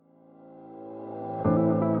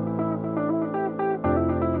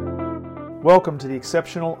Welcome to the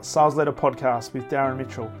Exceptional Sales Leader Podcast with Darren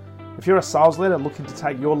Mitchell. If you're a sales leader looking to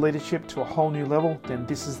take your leadership to a whole new level, then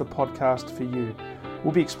this is the podcast for you.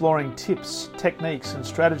 We'll be exploring tips, techniques, and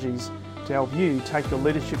strategies to help you take your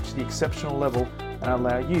leadership to the exceptional level and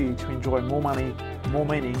allow you to enjoy more money, more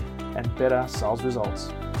meaning, and better sales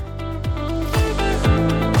results.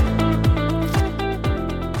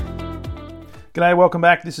 G'day, welcome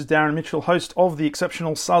back. This is Darren Mitchell, host of the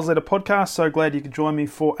Exceptional Sales Leader Podcast. So glad you could join me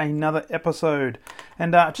for another episode.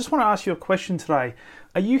 And I just want to ask you a question today.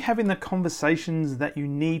 Are you having the conversations that you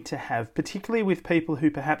need to have, particularly with people who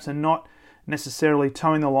perhaps are not necessarily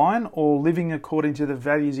towing the line or living according to the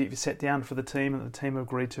values that you've set down for the team and the team have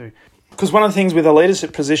agreed to? Because one of the things with a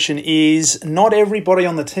leadership position is not everybody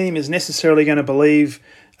on the team is necessarily going to believe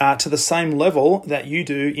to the same level that you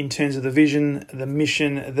do in terms of the vision, the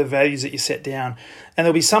mission, the values that you set down. And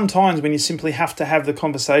there'll be some times when you simply have to have the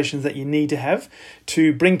conversations that you need to have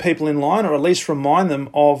to bring people in line, or at least remind them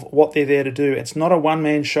of what they're there to do. It's not a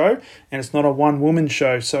one-man show and it's not a one-woman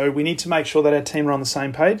show. So we need to make sure that our team are on the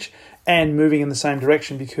same page and moving in the same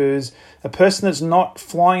direction, because a person that's not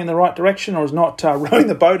flying in the right direction or is not rowing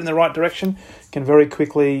the boat in the right direction can very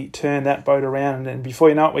quickly turn that boat around, and before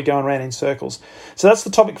you know it, we're going around in circles. So that's the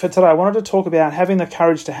topic for today. I wanted to talk about having the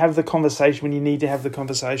courage to have the conversation when you need to have the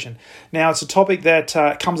conversation. Now, it's a topic that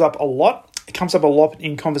comes up a lot. It comes up a lot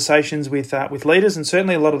in conversations with leaders, and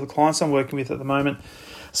certainly a lot of the clients I'm working with at the moment.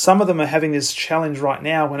 Some of them are having this challenge right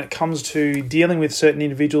now when it comes to dealing with certain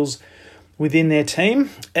individuals within their team,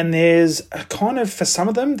 and there's a kind of, for some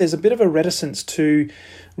of them, there's a bit of a reticence to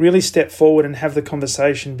really step forward and have the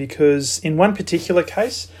conversation, because in one particular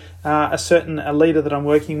case, a leader that I'm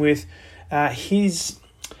working with, his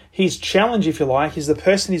challenge, if you like, is the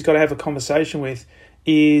person he's got to have a conversation with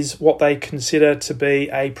is what they consider to be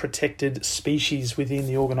a protected species within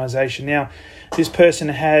the organisation. Now, this person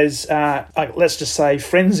has, let's just say,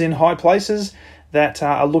 friends in high places that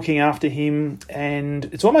are looking after him, and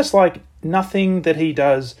it's almost like nothing that he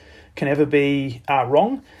does can ever be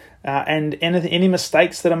wrong, and any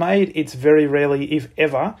mistakes that are made, it's very rarely, if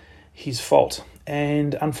ever, his fault.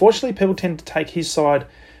 And unfortunately, people tend to take his side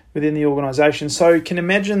within the organisation. So you can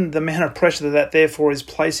imagine the amount of pressure that therefore is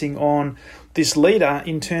placing on this leader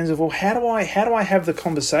in terms of, well, how do I have the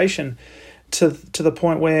conversation to the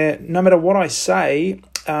point where no matter what I say,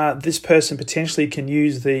 this person potentially can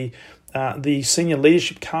use the senior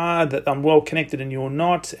leadership card that I'm well connected and you're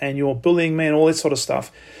not, and you're bullying me and all this sort of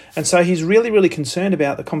stuff. And so he's really, really concerned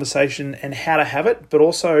about the conversation and how to have it, but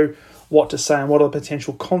also what to say and what are the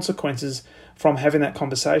potential consequences from having that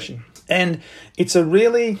conversation. And it's a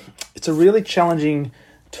really challenging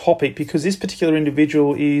topic, because this particular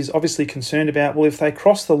individual is obviously concerned about, well, if they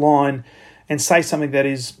cross the line and say something that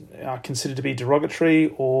is considered to be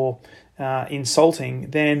derogatory or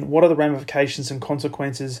insulting, then what are the ramifications and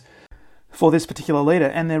consequences for this particular leader?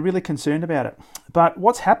 And they're really concerned about it. But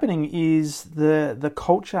what's happening is the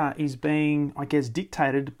culture is being, I guess,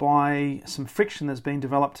 dictated by some friction that's been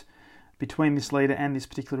developed between this leader and this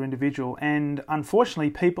particular individual. And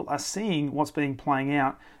unfortunately, people are seeing what's playing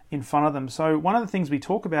out in front of them. So one of the things we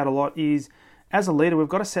talk about a lot is, as a leader, we've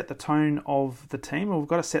got to set the tone of the team, or we've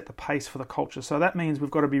got to set the pace for the culture. So that means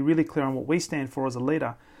we've got to be really clear on what we stand for as a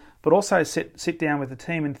leader, but also sit down with the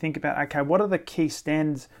team and think about, okay, what are the key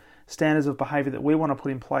standards of behaviour that we want to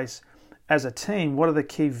put in place as a team? What are the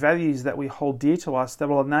key values that we hold dear to us that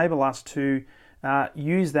will enable us to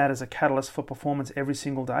use that as a catalyst for performance every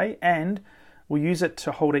single day? And we'll use it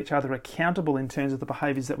to hold each other accountable in terms of the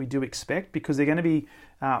behaviours that we do expect, because they're going to be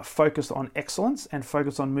focused on excellence and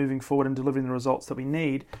focused on moving forward and delivering the results that we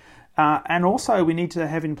need. And also we need to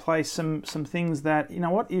have in place some things that, you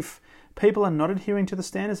know what, if people are not adhering to the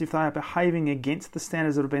standards, if they are behaving against the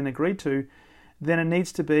standards that have been agreed to, then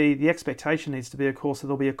the expectation needs to be, of course, that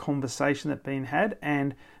there'll be a conversation that's being had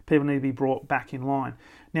and people need to be brought back in line.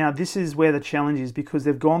 Now, this is where the challenge is, because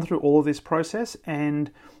they've gone through all of this process, and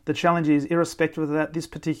the challenge is, irrespective of that, this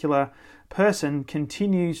particular person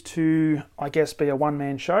continues to, I guess, be a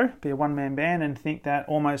one-man show, be a one-man band, and think that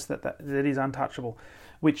almost that is untouchable,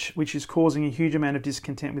 which is causing a huge amount of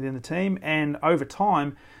discontent within the team. And over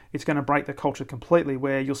time, it's going to break the culture completely,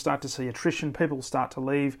 where you'll start to see attrition, people will start to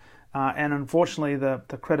leave, and unfortunately the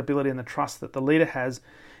credibility and the trust that the leader has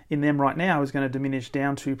in them right now is going to diminish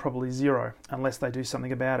down to probably zero unless they do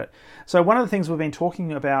something about it. So one of the things we've been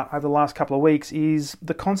talking about over the last couple of weeks is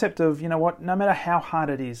the concept of, you know what, no matter how hard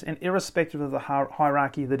it is, and irrespective of the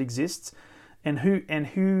hierarchy that exists, and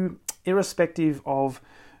who irrespective of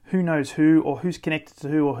who knows who, or who's connected to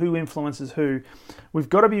who, or who influences who, we've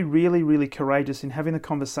got to be really, really courageous in having the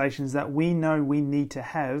conversations that we know we need to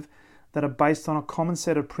have that are based on a common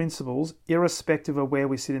set of principles, irrespective of where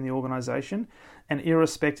we sit in the organization and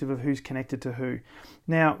irrespective of who's connected to who.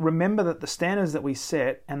 Now, remember that the standards that we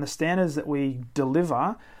set and the standards that we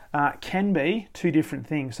deliver can be two different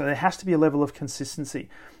things. So there has to be a level of consistency.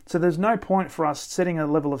 So there's no point for us setting a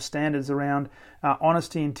level of standards around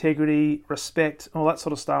honesty, integrity, respect, all that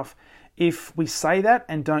sort of stuff if we say that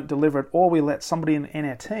and don't deliver it, or we let somebody in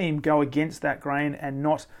our team go against that grain and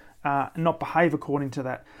not behave according to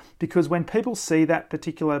that. Because when people see that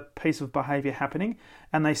particular piece of behavior happening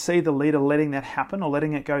and they see the leader letting that happen or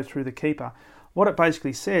letting it go through the keeper, what it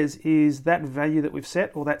basically says is that value that we've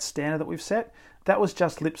set or that standard that we've set, that was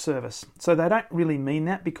just lip service. So they don't really mean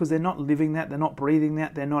that because they're not living that, they're not breathing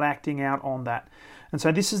that, they're not acting out on that. And so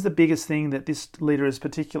this is the biggest thing that this leader is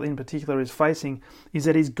facing, is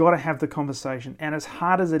that he's got to have the conversation. And as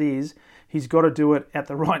hard as it is, he's got to do it at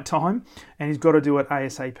the right time and he's got to do it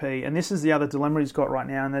ASAP. And this is the other dilemma he's got right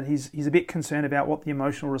now, and that he's a bit concerned about what the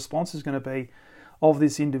emotional response is going to be of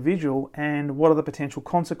this individual and what are the potential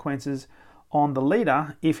consequences on the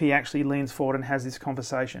leader if he actually leans forward and has this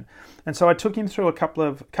conversation. And so I took him through a couple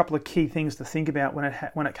of key things to think about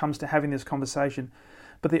when it comes to having this conversation.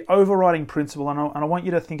 But the overriding principle, and I want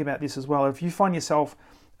you to think about this as well, if you find yourself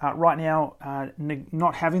right now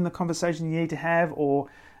not having the conversation you need to have, or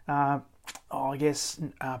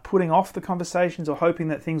putting off the conversations or hoping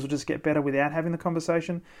that things will just get better without having the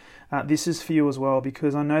conversation, this is for you as well,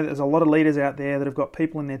 because I know that there's a lot of leaders out there that have got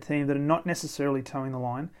people in their team that are not necessarily towing the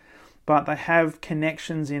line, but they have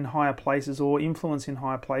connections in higher places or influence in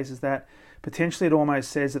higher places that potentially it almost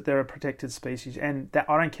says that they're a protected species. And that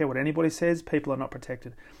I don't care what anybody says, people are not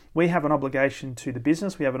protected. We have an obligation to the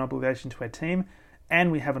business, we have an obligation to our team,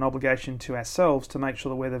 and we have an obligation to ourselves to make sure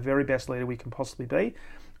that we're the very best leader we can possibly be,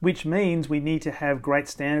 which means we need to have great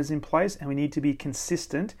standards in place and we need to be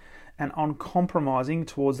consistent and uncompromising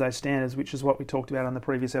towards those standards, which is what we talked about on the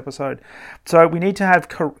previous episode. So we need to have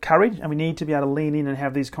courage and we need to be able to lean in and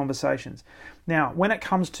have these conversations. Now, when it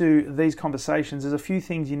comes to these conversations, there's a few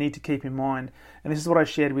things you need to keep in mind, and this is what I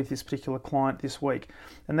shared with this particular client this week,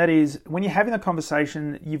 and that is when you're having a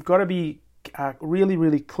conversation, you've got to be really,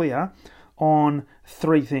 really clear on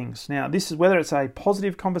three things. Now, this is whether it's a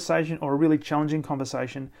positive conversation or a really challenging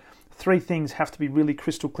conversation, three things have to be really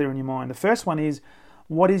crystal clear in your mind. The first one is,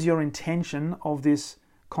 what is your intention of this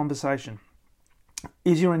conversation?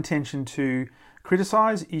 Is your intention to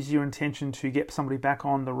criticize? Is your intention to get somebody back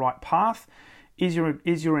on the right path? Is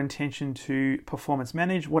your intention to performance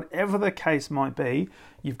manage? Whatever the case might be,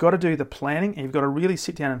 you've got to do the planning and you've got to really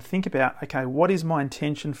sit down and think about, okay, what is my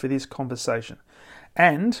intention for this conversation?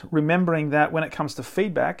 And remembering that when it comes to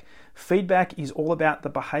feedback, feedback is all about the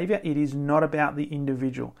behavior. It is not about the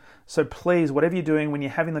individual. So please, whatever you're doing when you're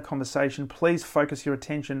having the conversation, please focus your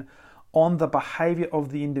attention on the behavior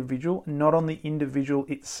of the individual, not on the individual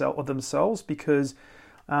itself or themselves, because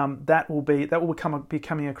that will be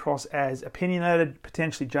coming across as opinionated,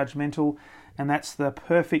 potentially judgmental, and that's the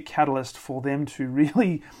perfect catalyst for them to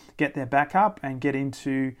really get their back up and get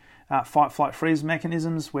into fight, flight, freeze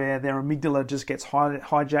mechanisms where their amygdala just gets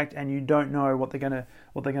hijacked and you don't know what they're going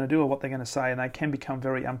to do or what they're going to say, and they can become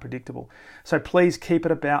very unpredictable. So please keep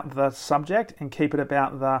it about the subject and keep it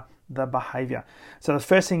about the behavior. So the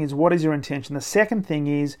first thing is, what is your intention? The second thing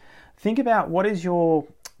is, think about what is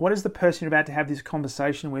the person you're about to have this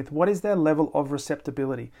conversation with, what is their level of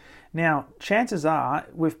receptibility? Now, chances are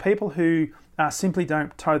with people who simply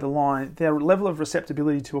don't toe the line, their level of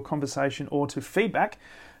receptibility to a conversation or to feedback,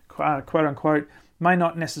 quote unquote, may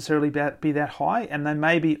not necessarily be that high, and they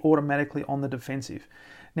may be automatically on the defensive.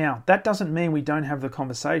 Now, that doesn't mean we don't have the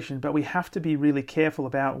conversation, but we have to be really careful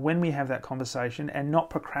about when we have that conversation and not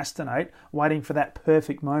procrastinate waiting for that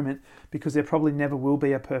perfect moment, because there probably never will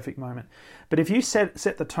be a perfect moment. But if you set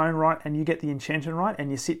the tone right and you get the intention right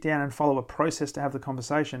and you sit down and follow a process to have the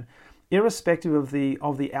conversation, irrespective of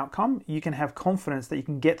the outcome, you can have confidence that you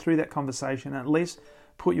can get through that conversation and at least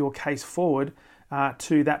put your case forward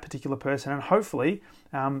to that particular person, and hopefully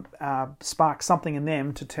spark something in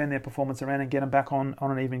them to turn their performance around and get them back on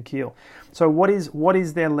an even keel. So what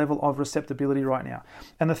is their level of receptibility right now?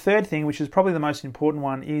 And the third thing, which is probably the most important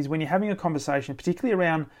one, is when you're having a conversation, particularly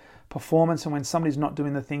around performance and when somebody's not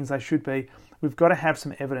doing the things they should be, we've got to have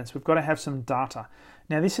some evidence. We've got to have some data.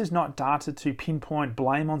 Now, this is not data to pinpoint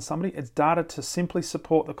blame on somebody. It's data to simply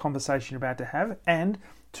support the conversation you're about to have and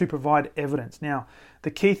to provide evidence. Now,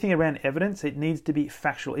 the key thing around evidence, it needs to be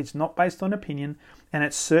factual. It's not based on opinion, and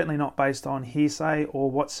it's certainly not based on hearsay or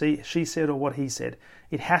what she said or what he said.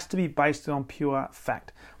 It has to be based on pure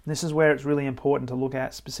fact. And this is where it's really important to look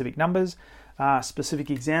at specific numbers, specific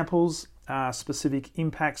examples, specific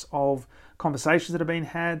impacts of conversations that have been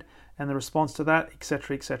had and the response to that,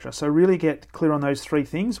 etc., etc. So really get clear on those three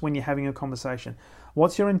things when you're having a conversation.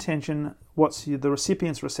 What's your intention? What's the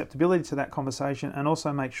recipient's receptibility to that conversation? And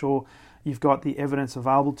also make sure you've got the evidence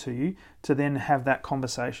available to you to then have that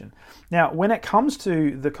conversation. Now, when it comes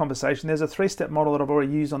to the conversation, there's a 3-step model that I've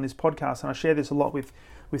already used on this podcast, and I share this a lot with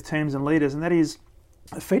teams and leaders, and that is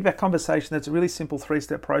a feedback conversation. That's a really simple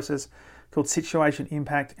 3-step process called situation,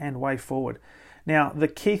 impact, and way forward. Now, the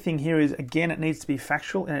key thing here is, again, it needs to be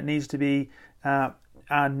factual and it needs to be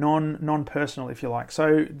non-personal, if you like.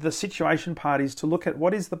 So the situation part is to look at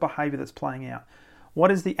what is the behavior that's playing out. What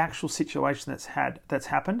is the actual situation that's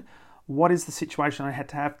happened? What is the situation I had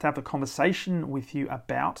to have a conversation with you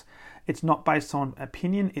about? It's not based on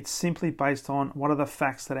opinion. It's simply based on what are the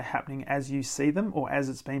facts that are happening as you see them or as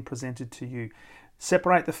it's been presented to you.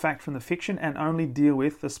 Separate the fact from the fiction and only deal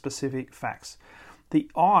with the specific facts. The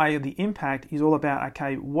impact, is all about,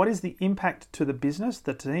 okay, what is the impact to the business,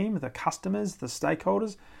 the team, the customers, the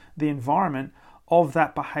stakeholders, the environment of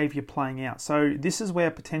that behavior playing out? So this is where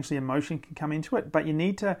potentially emotion can come into it, but you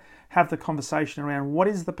need to have the conversation around what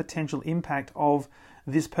is the potential impact of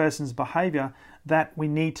this person's behavior that we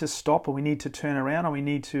need to stop, or we need to turn around, or we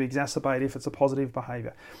need to exacerbate if it's a positive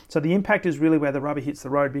behavior. So the impact is really where the rubber hits the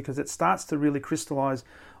road, because it starts to really crystallize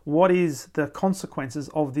what is the consequences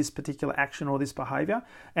of this particular action or this behavior,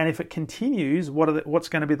 and if it continues, what's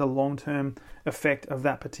going to be the long-term effect of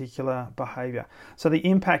that particular behavior. So the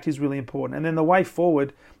impact is really important. And then the way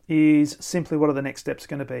forward is simply, what are the next steps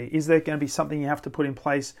going to be? Is there going to be something you have to put in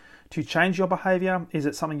place to change your behavior? Is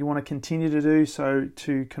it something you want to continue to do, so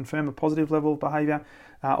to confirm a positive level of behavior,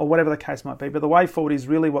 or whatever the case might be? But the way forward is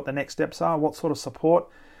really what the next steps are, what sort of support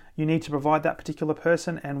you need to provide that particular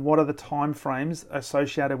person, and what are the time frames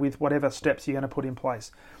associated with whatever steps you're going to put in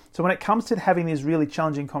place. So when it comes to having this really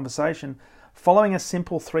challenging conversation, following a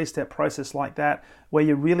simple 3-step process like that, where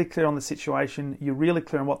you're really clear on the situation, you're really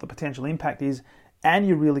clear on what the potential impact is, and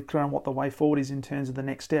you're really clear on what the way forward is in terms of the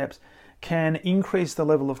next steps, can increase the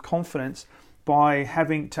level of confidence by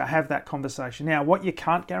having to have that conversation. Now, what you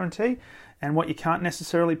can't guarantee and what you can't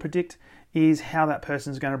necessarily predict is how that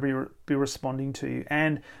person's going to be responding to you.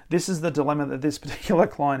 And this is the dilemma that this particular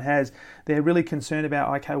client has. They're really concerned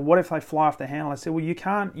about, okay, what if they fly off the handle? I said, well, you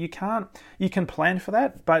can plan for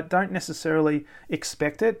that, but don't necessarily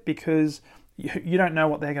expect it, because you don't know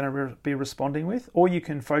what they're going to be responding with. All you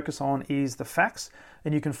can focus on is the facts,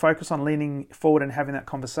 and you can focus on leaning forward and having that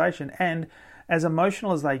conversation. And as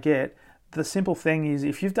emotional as they get, the simple thing is,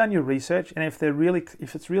 if you've done your research, and if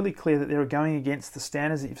it's really clear that they're going against the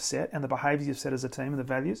standards that you've set and the behaviors you've set as a team and the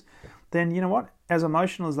values, then you know what? As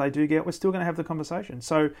emotional as they do get, we're still going to have the conversation.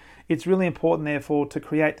 So it's really important, therefore, to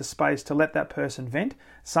create the space to let that person vent.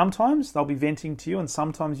 Sometimes they'll be venting to you, and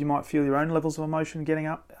sometimes you might feel your own levels of emotion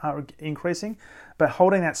increasing. But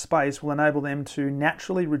holding that space will enable them to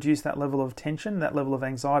naturally reduce that level of tension, that level of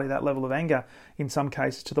anxiety, that level of anger, in some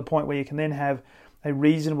cases, to the point where you can then have a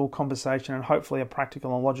reasonable conversation, and hopefully a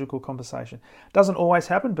practical and logical conversation. Doesn't always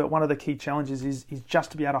happen, but one of the key challenges is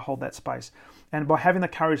just to be able to hold that space. And by having the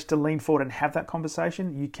courage to lean forward and have that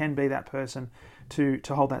conversation, you can be that person to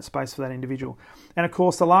hold that space for that individual. And of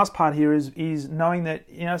course, the last part here is knowing that,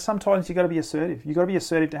 sometimes you've got to be assertive. You've got to be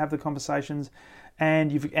assertive to have the conversations,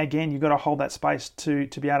 and you've got to hold that space to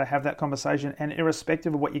be able to have that conversation. And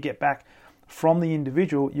irrespective of what you get back from the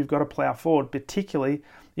individual, you've got to plow forward, particularly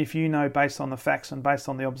if you know, based on the facts and based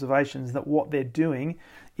on the observations, that what they're doing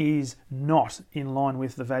is not in line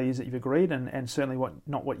with the values that you've agreed, and certainly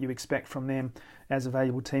not what you expect from them as a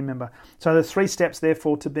valuable team member. So the 3 steps,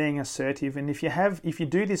 therefore, to being assertive. And if you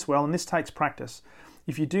do this well, and this takes practice,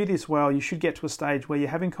 if you do this well, you should get to a stage where you're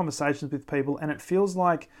having conversations with people, and it feels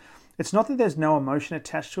like, it's not that there's no emotion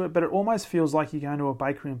attached to it, but it almost feels like you're going to a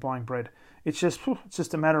bakery and buying bread. It's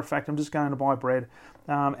just a matter of fact, I'm just going to buy bread,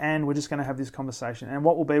 and we're just going to have this conversation. And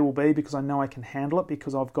what will be, because I know I can handle it,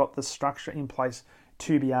 because I've got the structure in place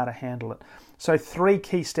to be able to handle it. So 3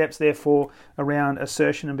 key steps, therefore, around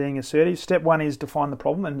assertion and being assertive. Step 1 is define the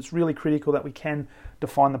problem, and it's really critical that we can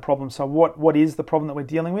define the problem. So what is the problem that we're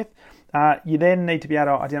dealing with? You then need to be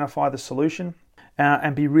able to identify the solution,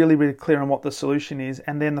 and be really, really clear on what the solution is.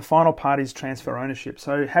 And then the final part is transfer ownership.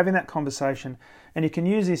 So having that conversation, and you can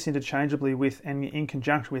use this interchangeably with, and in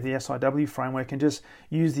conjunction with, the SIW framework, and just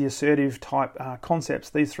use the assertive type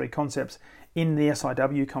concepts, these 3 concepts, in the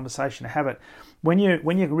SIW conversation to have it. When you're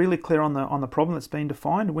really clear on the problem that's been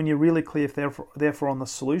defined, when you're really clear therefore on the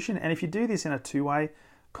solution, and if you do this in a 2-way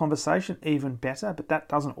conversation, even better, but that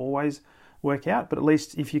doesn't always work out. But at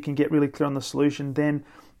least if you can get really clear on the solution, then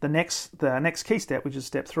the next key step, which is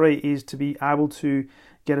step 3, is to be able to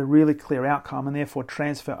get a really clear outcome, and therefore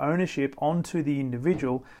transfer ownership onto the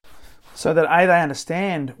individual so that A, they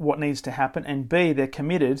understand what needs to happen, and B, they're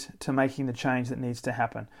committed to making the change that needs to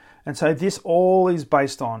happen. And so this all is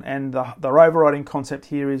based on, and the overriding concept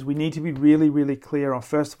here is we need to be really, really clear on,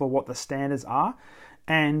 first of all, what the standards are,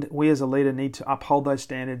 and we as a leader need to uphold those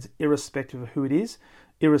standards irrespective of who it is,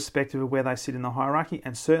 irrespective of where they sit in the hierarchy,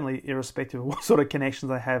 and certainly irrespective of what sort of connections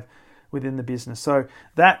they have within the business. So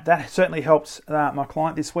that certainly helps my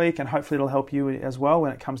client this week, and hopefully it'll help you as well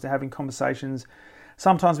when it comes to having conversations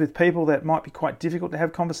sometimes with people that might be quite difficult to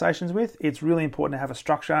have conversations with. It's really important to have a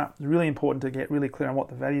structure. It's really important to get really clear on what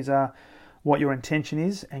the values are, what your intention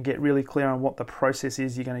is, and get really clear on what the process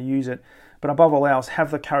is you're going to use it. But above all else, have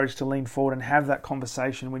the courage to lean forward and have that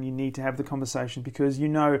conversation when you need to have the conversation, because you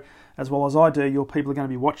know as well as I do, your people are going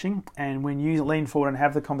to be watching. And when you lean forward and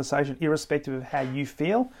have the conversation, irrespective of how you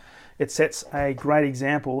feel, it sets a great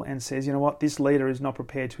example and says, you know what, this leader is not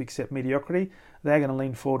prepared to accept mediocrity. They're going to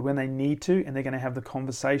lean forward when they need to, and they're going to have the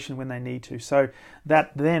conversation when they need to. So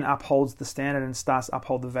that then upholds the standard and starts to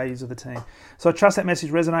uphold the values of the team. So I trust that message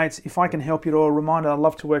resonates. If I can help you at all, a reminder, I'd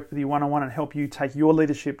love to work with you one-on-one and help you take your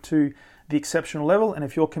leadership to the exceptional level. And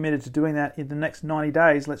if you're committed to doing that in the next 90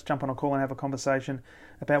 days, let's jump on a call and have a conversation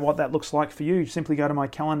about what that looks like for you. Simply go to my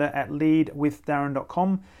calendar at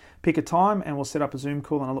leadwithdarren.com. Pick a time and we'll set up a Zoom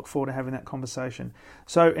call, and I look forward to having that conversation.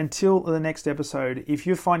 So until the next episode, if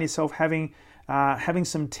you find yourself having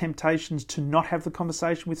some temptations to not have the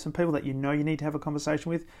conversation with some people that you know you need to have a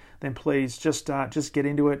conversation with, then please just get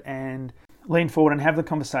into it and lean forward and have the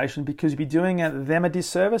conversation, because you'll be doing them a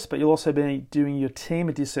disservice, but you'll also be doing your team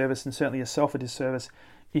a disservice and certainly yourself a disservice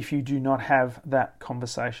if you do not have that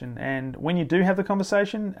conversation. And when you do have the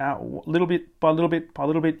conversation, little bit by little bit by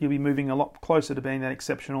little bit, you'll be moving a lot closer to being that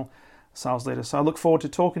exceptional sales leader. So I look forward to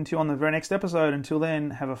talking to you on the very next episode. Until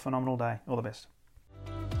then, have a phenomenal day. All the best.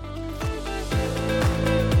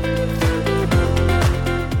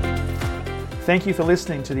 Thank you for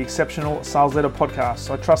listening to the Exceptional Sales Leader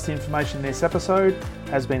Podcast. I trust the information in this episode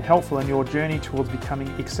has been helpful in your journey towards becoming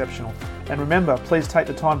exceptional. And remember, please take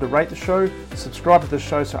the time to rate the show, subscribe to the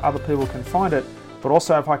show so other people can find it. But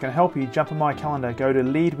also, if I can help you, jump on my calendar, go to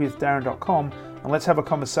leadwithdarren.com, and let's have a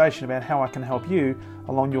conversation about how I can help you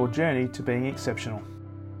along your journey to being exceptional.